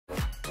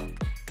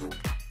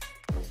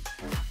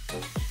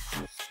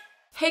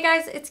Hey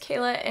guys, it's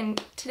Kayla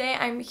and today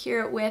I'm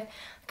here with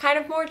kind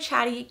of more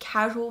chatty,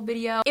 casual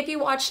video. If you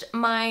watched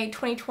my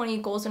 2020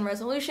 goals and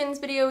resolutions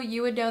video,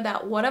 you would know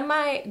that one of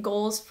my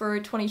goals for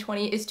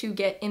 2020 is to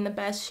get in the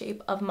best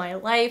shape of my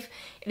life.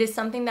 It is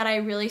something that I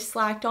really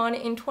slacked on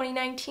in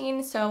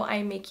 2019, so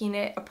I'm making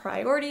it a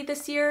priority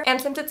this year.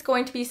 And since it's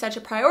going to be such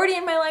a priority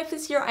in my life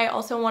this year, I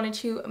also wanted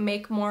to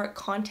make more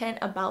content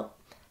about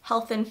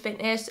health and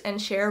fitness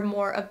and share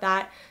more of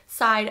that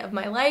side of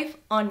my life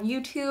on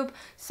YouTube.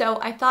 So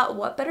I thought,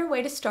 what better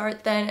way to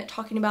start than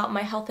talking about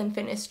my health and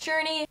fitness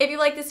journey. If you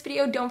like this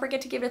video, don't forget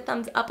to give it a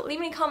thumbs up, leave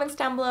any comments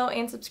down below,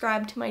 and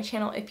subscribe to my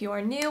channel if you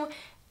are new.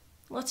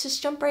 Let's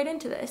just jump right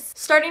into this.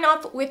 Starting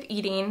off with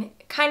eating,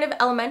 kind of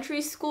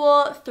elementary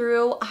school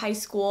through high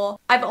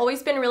school, I've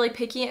always been really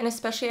picky, and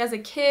especially as a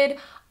kid,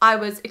 I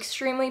was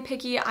extremely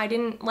picky. I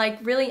didn't like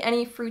really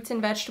any fruits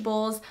and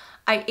vegetables.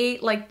 I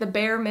ate like the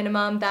bare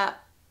minimum that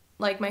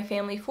like my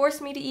family forced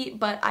me to eat,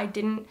 but I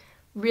didn't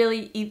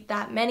really eat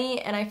that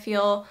many, and I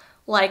feel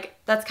like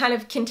that's kind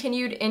of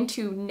continued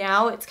into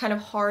now. It's kind of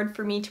hard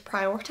for me to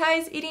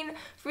prioritize eating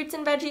fruits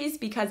and veggies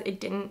because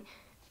it didn't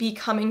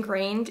become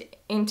ingrained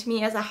into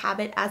me as a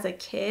habit as a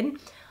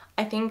kid.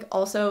 I think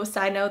also,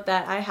 side note,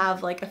 that I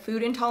have like a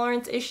food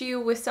intolerance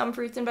issue with some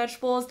fruits and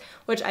vegetables,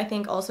 which I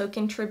think also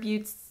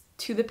contributes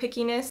to the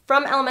pickiness.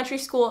 From elementary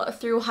school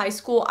through high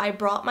school, I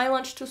brought my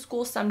lunch to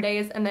school some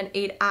days and then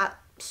ate at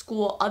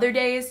school other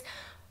days.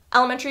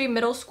 Elementary,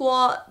 middle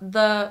school,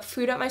 the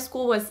food at my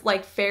school was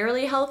like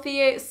fairly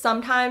healthy.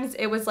 Sometimes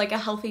it was like a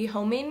healthy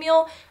homemade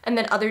meal, and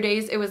then other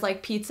days it was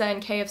like pizza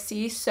and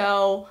KFC,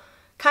 so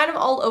kind of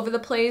all over the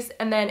place.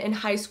 And then in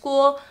high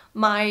school,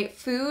 my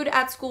food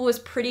at school was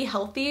pretty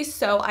healthy,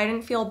 so I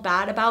didn't feel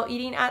bad about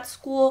eating at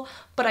school,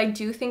 but I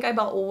do think I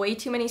bought way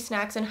too many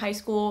snacks in high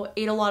school,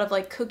 ate a lot of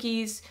like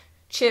cookies,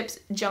 chips,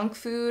 junk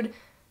food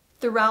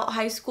throughout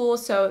high school,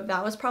 so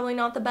that was probably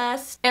not the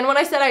best. And when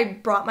I said I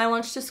brought my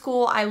lunch to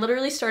school, I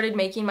literally started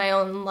making my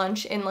own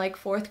lunch in like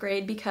 4th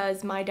grade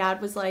because my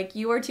dad was like,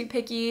 you are too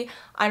picky,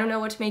 I don't know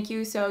what to make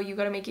you, so you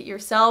gotta make it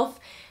yourself.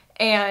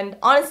 And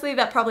honestly,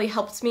 that probably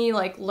helped me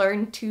like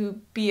learn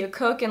to be a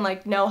cook and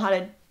like know how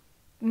to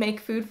make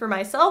food for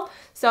myself,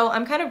 so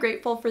I'm kind of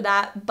grateful for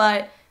that.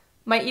 But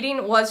my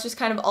eating was just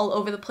kind of all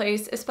over the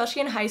place,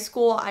 especially in high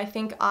school. I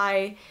think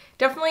I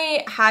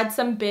definitely had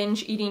some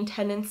binge eating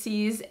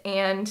tendencies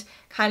and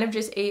kind of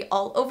just ate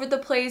all over the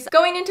place.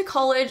 Going into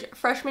college,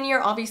 freshman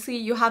year, obviously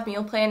you have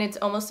meal plan. It's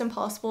almost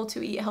impossible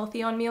to eat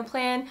healthy on meal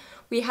plan.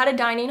 We had a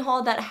dining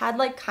hall that had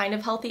like kind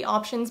of healthy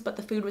options, but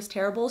the food was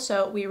terrible,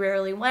 so we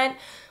rarely went,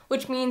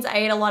 which means I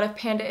ate a lot of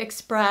Panda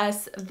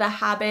Express, The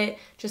Habit,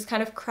 just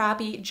kind of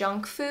crappy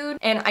junk food.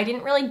 And I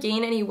didn't really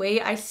gain any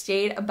weight. I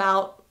stayed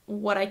about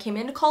what I came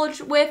into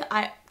college with,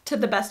 to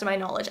the best of my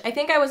knowledge. I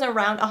think I was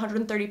around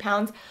 130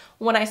 pounds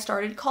when I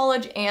started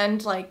college,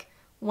 and like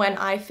when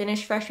I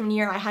finished freshman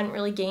year, I hadn't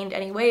really gained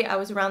any weight. I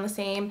was around the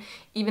same,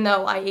 even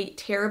though I ate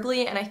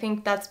terribly, and I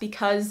think that's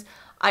because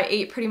I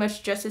ate pretty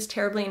much just as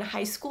terribly in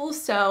high school,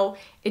 so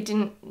it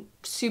didn't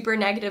super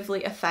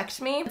negatively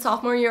affect me.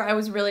 Sophomore year, I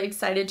was really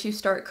excited to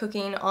start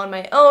cooking on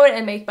my own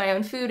and make my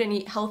own food and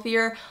eat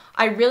healthier.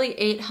 I really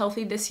ate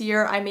healthy this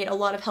year. I made a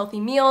lot of healthy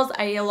meals.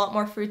 I ate a lot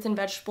more fruits and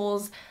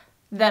vegetables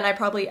than I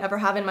probably ever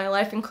have in my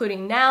life,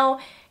 including now,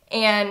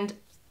 and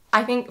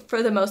I think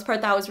for the most part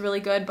that was really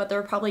good, but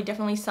there were probably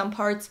definitely some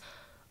parts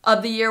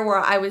of the year where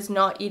I was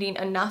not eating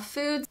enough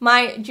foods.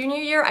 My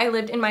junior year, I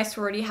lived in my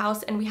sorority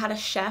house and we had a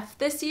chef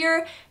this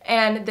year,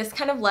 and this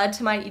kind of led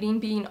to my eating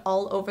being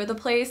all over the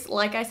place.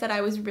 Like I said,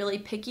 I was really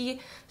picky,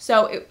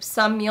 so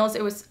some meals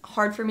it was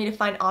hard for me to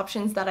find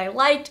options that I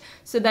liked,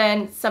 so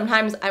then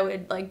sometimes I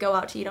would like go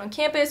out to eat on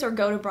campus or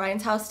go to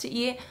Brian's house to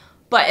eat.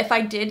 But if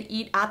I did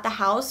eat at the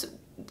house,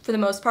 for the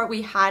most part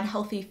we had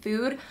healthy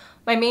food.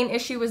 My main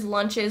issue was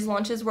lunches.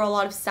 Lunches were a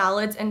lot of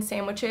salads and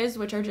sandwiches,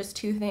 which are just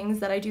two things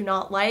that I do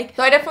not like.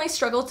 So I definitely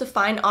struggled to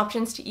find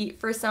options to eat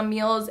for some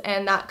meals,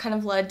 and that kind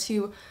of led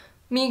to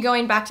me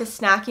going back to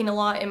snacking a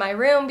lot in my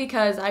room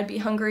because I'd be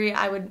hungry,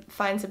 I would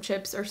find some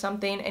chips or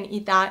something and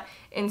eat that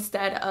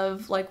instead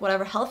of like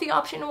whatever healthy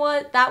option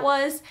that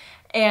was.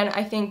 And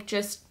I think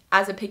just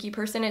as a picky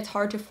person, it's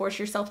hard to force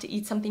yourself to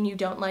eat something you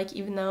don't like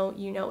even though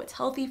you know it's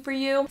healthy for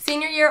you.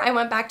 Senior year, I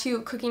went back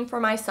to cooking for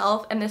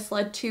myself, and this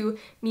led to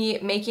me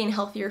making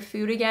healthier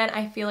food again.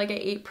 I feel like I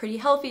ate pretty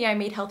healthy. I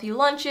made healthy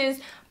lunches.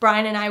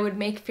 Brian and I would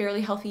make fairly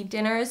healthy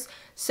dinners,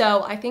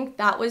 so I think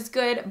that was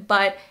good.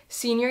 But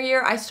senior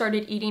year, I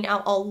started eating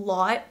out a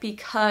lot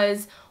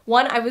because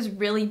one, I was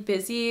really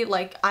busy.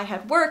 Like I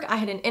had work, I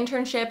had an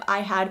internship,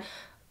 I had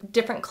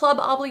different club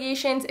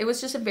obligations. It was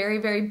just a very,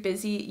 very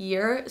busy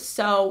year,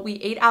 so we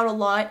ate out a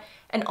lot.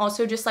 And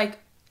also just like,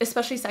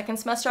 especially second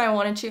semester, I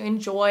wanted to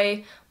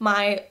enjoy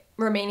my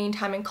remaining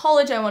time in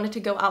college. I wanted to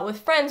go out with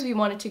friends, we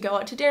wanted to go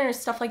out to dinner,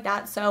 stuff like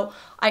that, so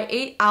I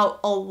ate out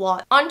a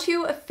lot.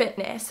 Onto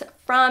fitness.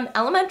 From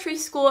elementary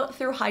school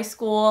through high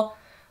school,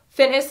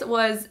 fitness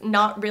was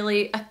not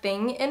really a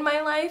thing in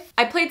my life.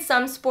 I played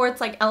some sports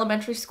like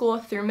elementary school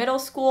through middle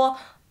school,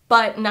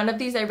 but none of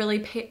these I really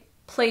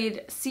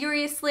played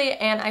seriously,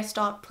 and I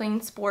stopped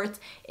playing sports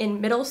in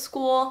middle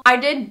school. I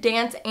did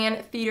dance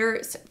and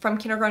theater from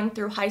kindergarten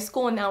through high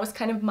school, and that was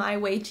kind of my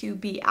way to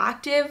be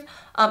active.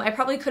 I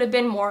probably could have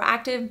been more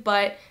active,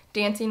 but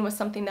dancing was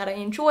something that I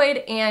enjoyed,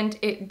 and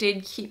it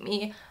did keep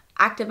me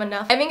active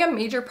enough. I think a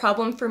major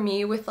problem for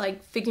me with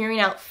like figuring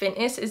out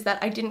fitness is that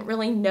I didn't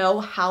really know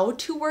how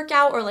to work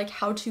out or like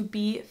how to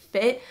be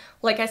fit.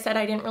 Like I said,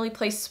 I didn't really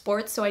play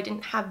sports, so I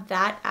didn't have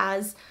that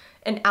as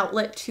an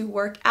outlet to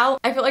work out.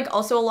 I feel like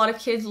also a lot of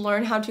kids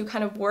learn how to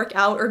kind of work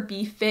out or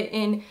be fit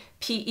in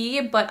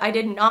PE, but I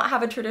did not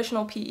have a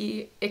traditional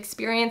PE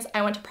experience.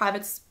 I went to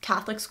private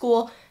Catholic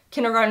school,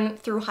 kindergarten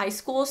through high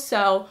school,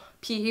 so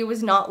PE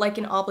was not like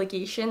an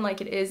obligation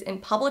like it is in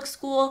public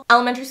school.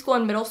 Elementary school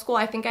and middle school,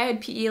 I think I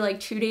had PE like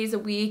 2 days a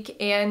week,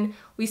 and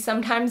we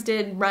sometimes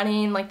did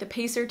running, like the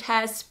pacer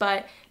test,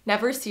 but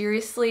never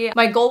seriously.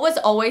 My goal was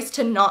always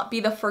to not be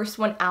the first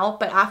one out,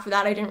 but after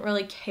that I didn't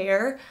really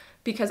care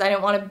because I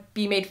didn't want to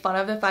be made fun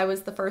of if I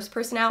was the first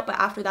person out, but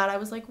after that I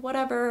was like,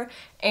 whatever,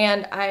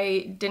 and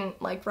I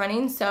didn't like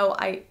running, so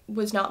I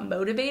was not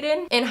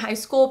motivated. In high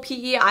school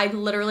PE, I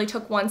literally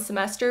took 1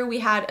 semester. We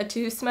had a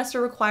 2-semester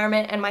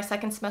requirement, and my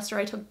second semester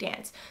I took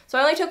dance. So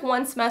I only took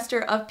 1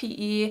 semester of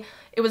PE.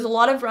 It was a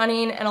lot of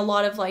running and a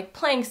lot of like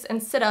planks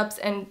and sit-ups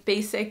and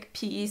basic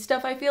PE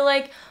stuff, I feel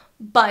like,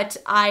 but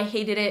I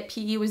hated it.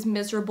 PE was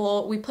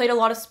miserable. We played a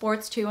lot of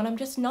sports too, and I'm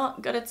just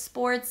not good at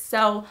sports,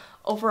 so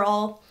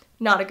overall,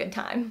 not a good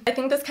time. I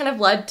think this kind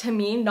of led to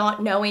me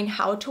not knowing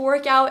how to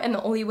work out, and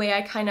the only way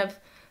I kind of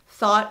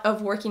thought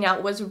of working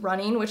out was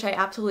running, which I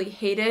absolutely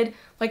hated.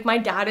 Like my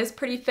dad is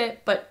pretty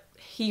fit, but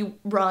he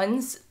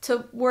runs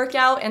to work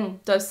out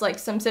and does like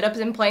some sit-ups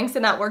and planks,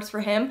 and that works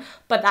for him,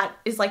 but that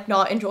is like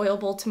not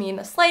enjoyable to me in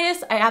the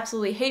slightest. I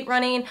absolutely hate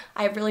running.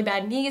 I have really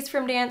bad knees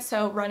from dance,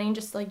 so running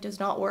just like does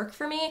not work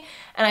for me.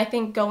 And I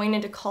think going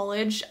into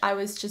college, I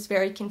was just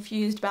very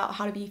confused about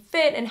how to be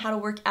fit and how to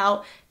work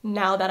out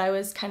now that I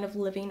was kind of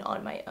living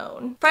on my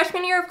own.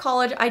 Freshman year of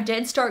college, I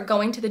did start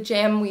going to the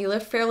gym. We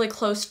lived fairly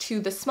close to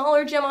the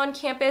smaller gym on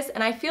campus,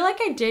 and I feel like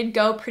I did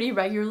go pretty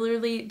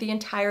regularly the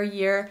entire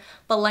year,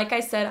 but like I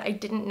said, I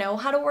didn't know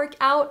how to work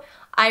out.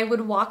 I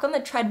would walk on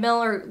the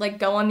treadmill or like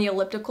go on the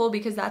elliptical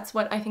because that's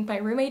what I think my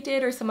roommate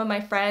did or some of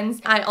my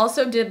friends. I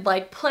also did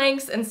like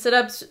planks and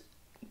sit-ups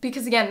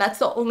because again, that's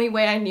the only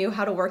way I knew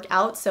how to work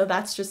out, so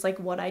that's just like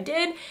what I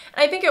did. And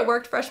I think it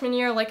worked freshman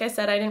year. Like I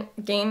said, I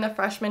didn't gain the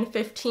freshman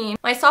 15.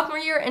 My sophomore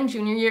year and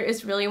junior year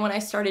is really when I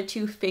started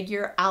to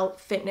figure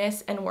out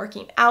fitness and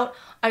working out.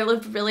 I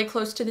lived really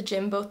close to the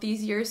gym both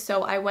these years,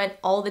 so I went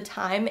all the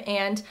time,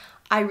 and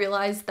I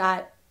realized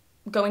that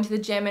going to the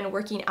gym and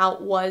working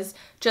out was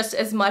just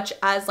as much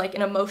as like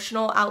an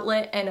emotional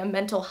outlet and a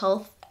mental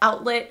health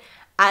outlet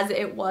as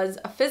it was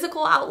a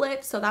physical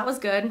outlet, so that was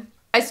good.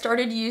 I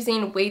started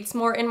using weights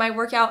more in my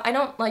workout. I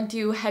don't like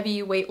do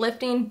heavy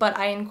weightlifting, but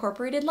I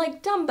incorporated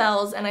like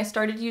dumbbells, and I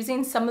started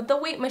using some of the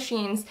weight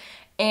machines,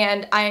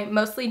 and I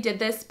mostly did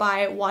this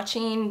by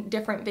watching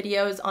different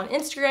videos on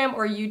Instagram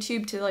or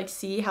YouTube to like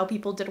see how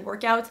people did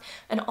workouts.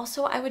 And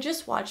also I would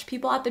just watch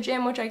people at the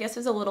gym, which I guess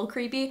is a little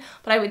creepy,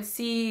 but I would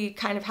see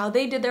kind of how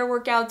they did their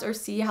workouts or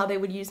see how they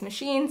would use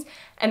machines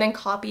and then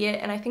copy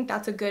it. And I think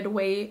that's a good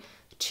way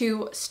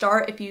to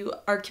start if you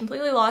are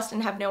completely lost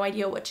and have no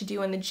idea what to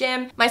do in the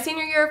gym. My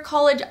senior year of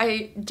college,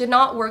 I did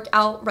not work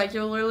out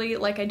regularly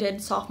like I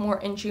did sophomore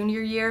and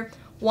junior year.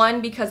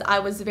 1, because I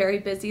was very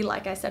busy,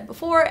 like I said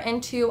before,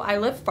 and 2, I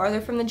lived farther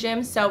from the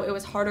gym, so it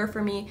was harder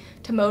for me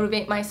to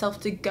motivate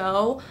myself to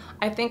go.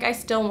 I think I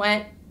still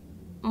went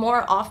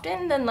more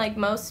often than like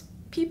most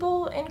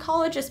people in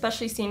college,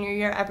 especially senior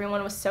year.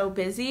 Everyone was so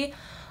busy,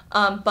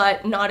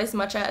 but not as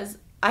much as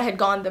I had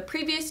gone the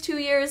previous 2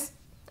 years.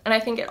 And I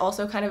think it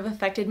also kind of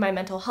affected my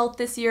mental health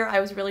this year. I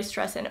was really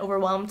stressed and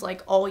overwhelmed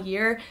like all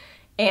year,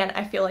 and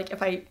I feel like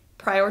if I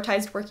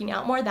prioritized working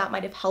out more, that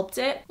might have helped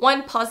it.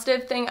 One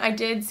positive thing I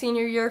did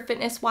senior year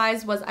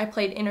fitness-wise was I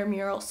played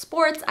intramural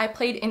sports. I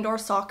played indoor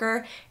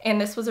soccer, and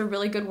this was a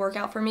really good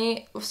workout for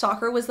me.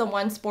 Soccer was the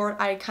one sport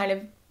I kind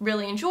of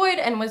really enjoyed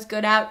and was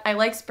good at. I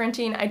like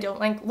sprinting. I don't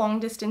like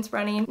long distance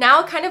running.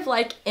 Now kind of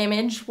like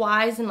image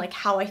wise and like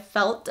how I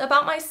felt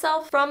about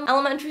myself from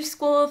elementary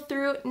school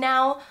through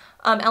now.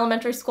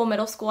 Elementary school,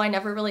 middle school, I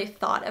never really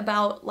thought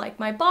about like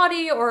my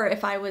body or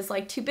if I was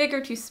like too big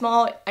or too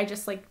small. I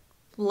just like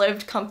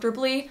lived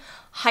comfortably.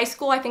 High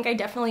school, I think I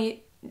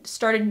definitely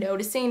started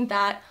noticing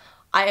that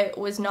I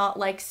was not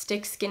like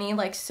stick skinny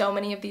like so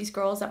many of these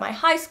girls at my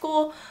high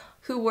school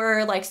who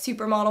were like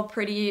supermodel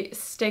pretty,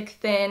 stick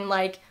thin,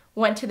 like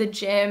went to the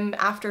gym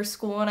after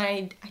school, and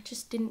I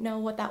just didn't know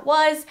what that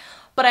was.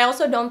 But I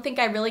also don't think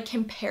I really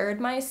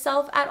compared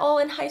myself at all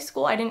in high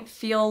school. I didn't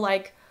feel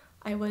like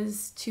I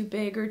was too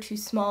big or too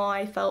small.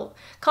 I felt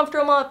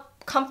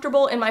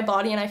comfortable in my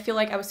body, and I feel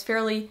like I was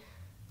fairly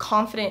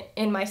confident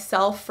in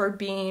myself for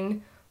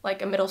being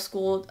like a middle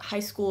school, high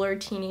schooler,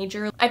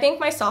 teenager. I think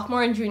my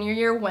sophomore and junior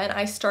year, when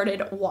I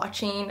started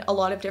watching a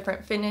lot of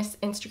different fitness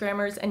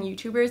Instagrammers and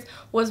YouTubers,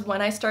 was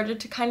when I started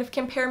to kind of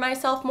compare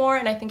myself more.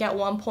 And I think at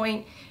one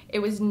point it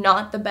was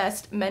not the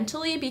best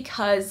mentally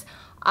because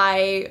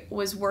I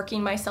was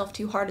working myself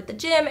too hard at the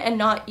gym and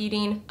not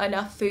eating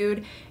enough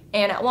food.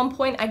 And at one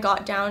point I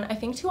got down, I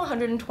think, to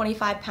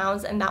 125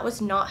 pounds, and that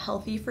was not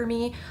healthy for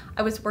me.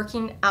 I was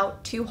working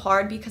out too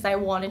hard because I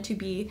wanted to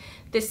be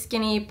this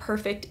skinny,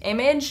 perfect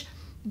image.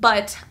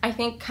 But I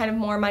think kind of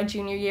more my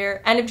junior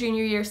year, end of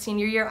junior year,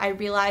 senior year, I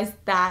realized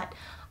that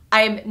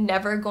I'm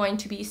never going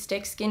to be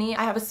stick skinny.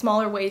 I have a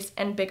smaller waist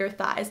and bigger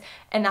thighs,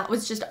 and that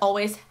was just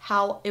always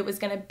how it was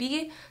gonna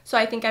be. So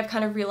I think I've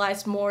kind of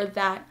realized more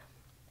that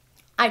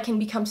I can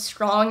become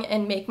strong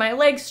and make my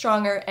legs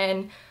stronger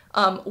and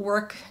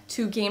work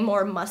to gain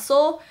more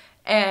muscle,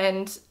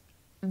 and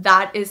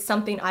that is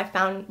something I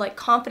found like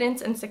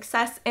confidence and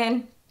success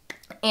in,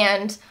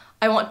 and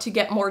I want to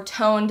get more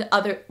toned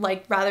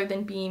rather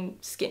than being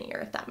skinnier,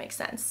 if that makes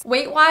sense.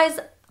 Weight-wise,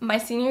 my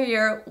senior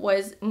year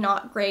was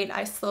not great.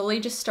 I slowly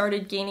just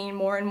started gaining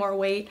more and more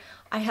weight.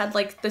 I had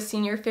like the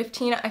senior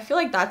 15. I feel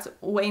like that's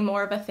way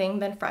more of a thing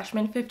than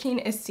freshman 15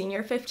 is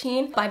senior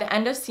 15. By the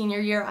end of senior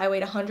year, I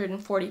weighed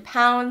 140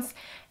 pounds,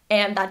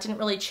 and that didn't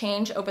really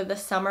change over the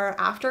summer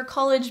after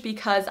college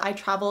because I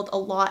traveled a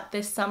lot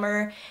this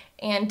summer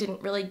and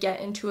didn't really get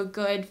into a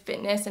good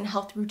fitness and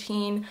health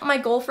routine. My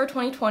goal for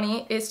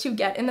 2020 is to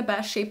get in the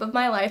best shape of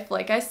my life.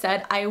 Like I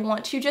said, I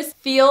want to just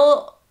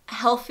feel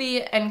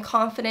healthy and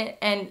confident,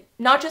 and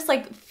not just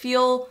like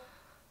feel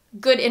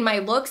good in my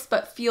looks,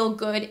 but feel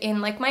good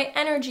in like my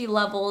energy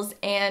levels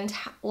and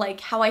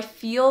like how I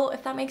feel,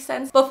 if that makes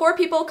sense. Before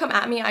people come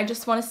at me, I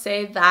just want to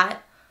say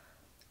that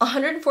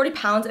 140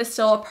 pounds is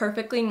still a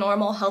perfectly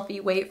normal, healthy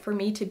weight for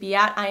me to be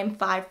at. I am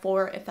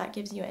 5'4", if that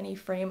gives you any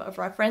frame of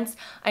reference.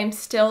 I'm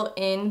still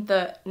in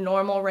the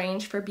normal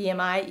range for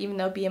BMI, even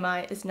though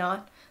BMI is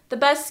not the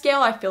best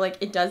scale. I feel like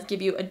it does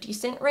give you a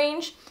decent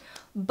range,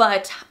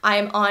 but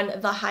I'm on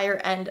the higher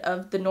end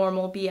of the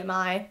normal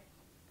BMI.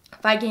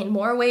 If I gain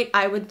more weight,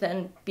 I would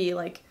then be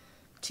like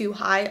too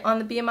high on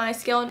the BMI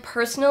scale. And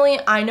personally,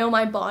 I know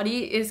my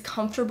body is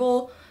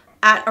comfortable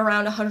at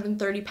around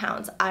 130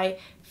 pounds. I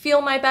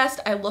feel my best,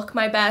 I look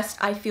my best,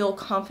 I feel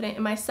confident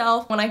in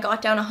myself. When I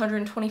got down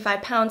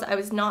 125 pounds, I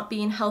was not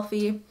being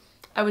healthy.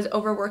 I was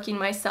overworking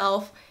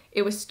myself.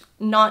 It was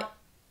not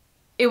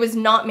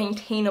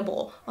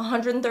maintainable.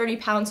 130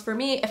 pounds for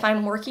me, if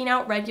I'm working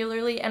out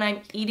regularly and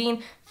I'm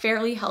eating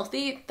fairly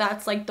healthy,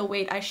 that's like the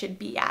weight I should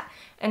be at.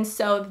 And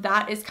so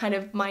that is kind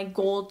of my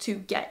goal to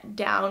get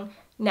down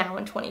now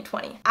in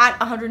 2020. At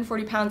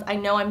 140 pounds, I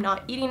know I'm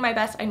not eating my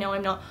best. I know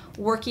I'm not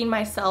working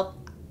myself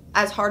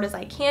as hard as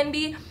I can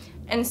be.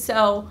 And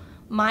so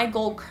my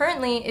goal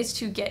currently is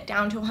to get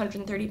down to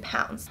 130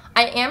 pounds.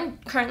 I am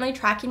currently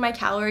tracking my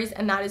calories,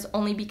 and that is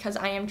only because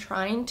I am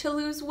trying to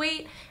lose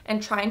weight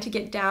and trying to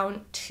get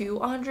down to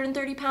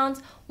 130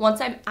 pounds.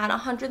 Once I'm at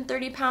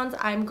 130 pounds,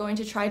 I'm going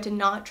to try to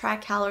not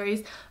track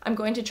calories. I'm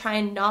going to try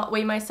and not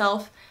weigh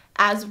myself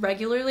as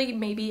regularly,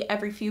 maybe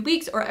every few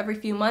weeks or every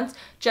few months,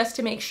 just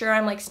to make sure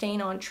I'm like staying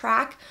on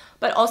track.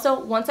 But also,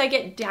 once I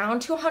get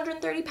down to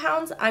 130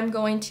 pounds, I'm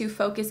going to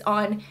focus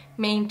on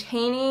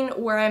maintaining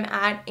where I'm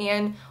at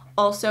and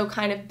also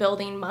kind of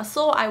building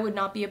muscle. I would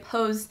not be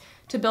opposed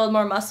to build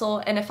more muscle,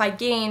 and if I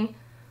gain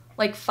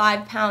like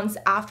 5 pounds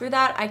after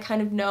that, I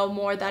kind of know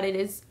more that it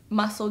is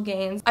muscle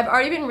gains. I've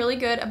already been really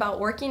good about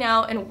working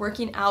out and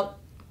working out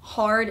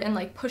hard and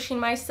like pushing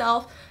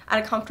myself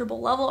at a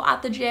comfortable level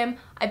at the gym.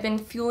 I've been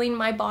fueling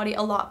my body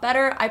a lot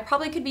better. I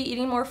probably could be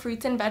eating more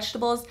fruits and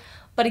vegetables,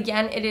 but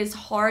again, it is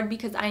hard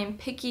because I am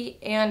picky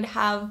and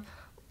have,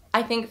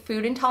 I think,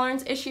 food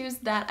intolerance issues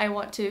that I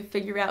want to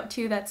figure out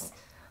too. That's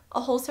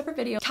a whole separate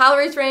video.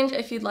 Calories range,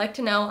 if you'd like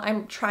to know,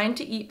 I'm trying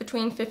to eat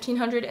between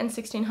 1,500 and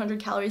 1,600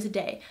 calories a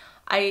day.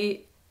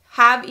 I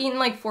have eaten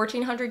like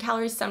 1,400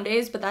 calories some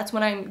days, but that's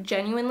when I'm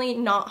genuinely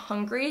not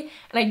hungry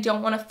and I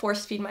don't want to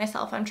force feed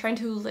myself. I'm trying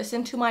to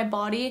listen to my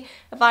body.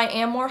 If I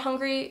am more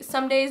hungry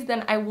some days,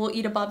 then I will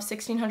eat above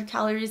 1,600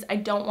 calories. I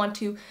don't want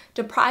to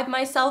deprive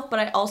myself, but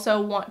I also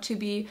want to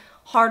be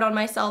hard on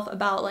myself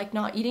about like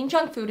not eating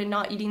junk food and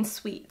not eating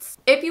sweets.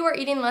 If you are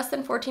eating less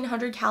than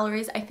 1,400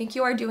 calories, I think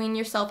you are doing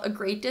yourself a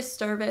great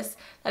disservice.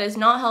 That is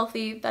not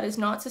healthy, that is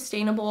not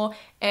sustainable,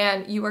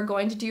 and you are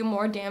going to do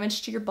more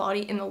damage to your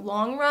body in the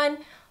long run.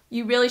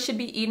 You really should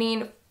be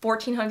eating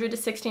 1,400 to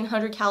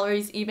 1,600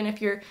 calories even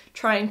if you're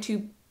trying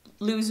to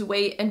lose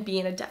weight and be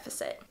in a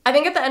deficit. I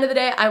think at the end of the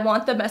day, I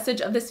want the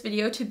message of this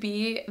video to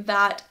be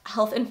that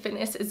health and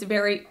fitness is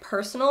very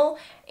personal,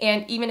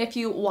 and even if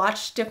you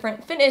watch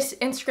different fitness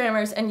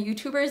Instagrammers and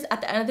YouTubers,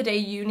 at the end of the day,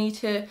 you need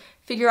to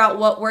figure out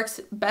what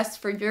works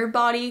best for your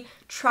body,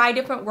 try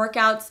different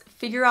workouts,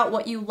 figure out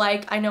what you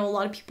like. I know a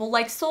lot of people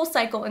like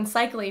SoulCycle and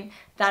cycling.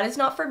 That is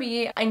not for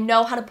me. I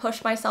know how to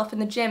push myself in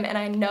the gym, and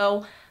I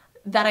know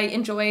that I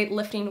enjoy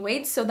lifting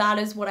weights, so that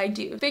is what I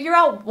do. Figure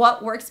out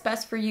what works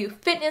best for you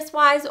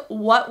fitness-wise,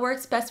 what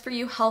works best for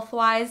you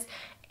health-wise,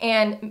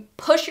 and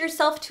push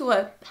yourself to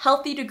a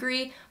healthy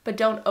degree, but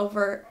don't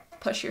over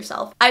push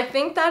yourself. I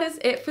think that is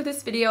it for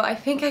this video. I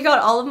think I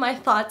got all of my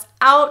thoughts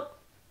out.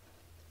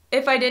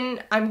 If I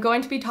didn't, I'm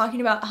going to be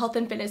talking about health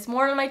and fitness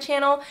more on my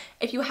channel.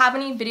 If you have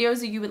any videos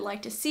that you would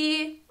like to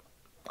see,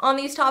 on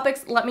these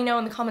topics, let me know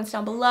in the comments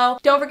down below.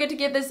 Don't forget to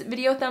give this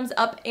video a thumbs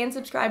up and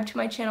subscribe to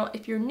my channel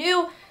if you're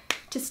new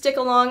to stick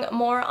along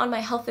more on my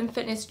health and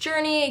fitness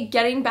journey,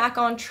 getting back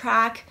on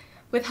track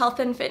with health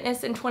and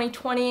fitness in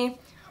 2020.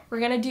 We're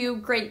gonna do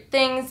great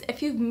things.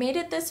 If you've made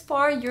it this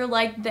far, you're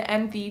like the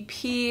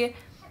MVP.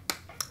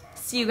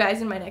 See you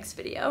guys in my next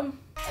video.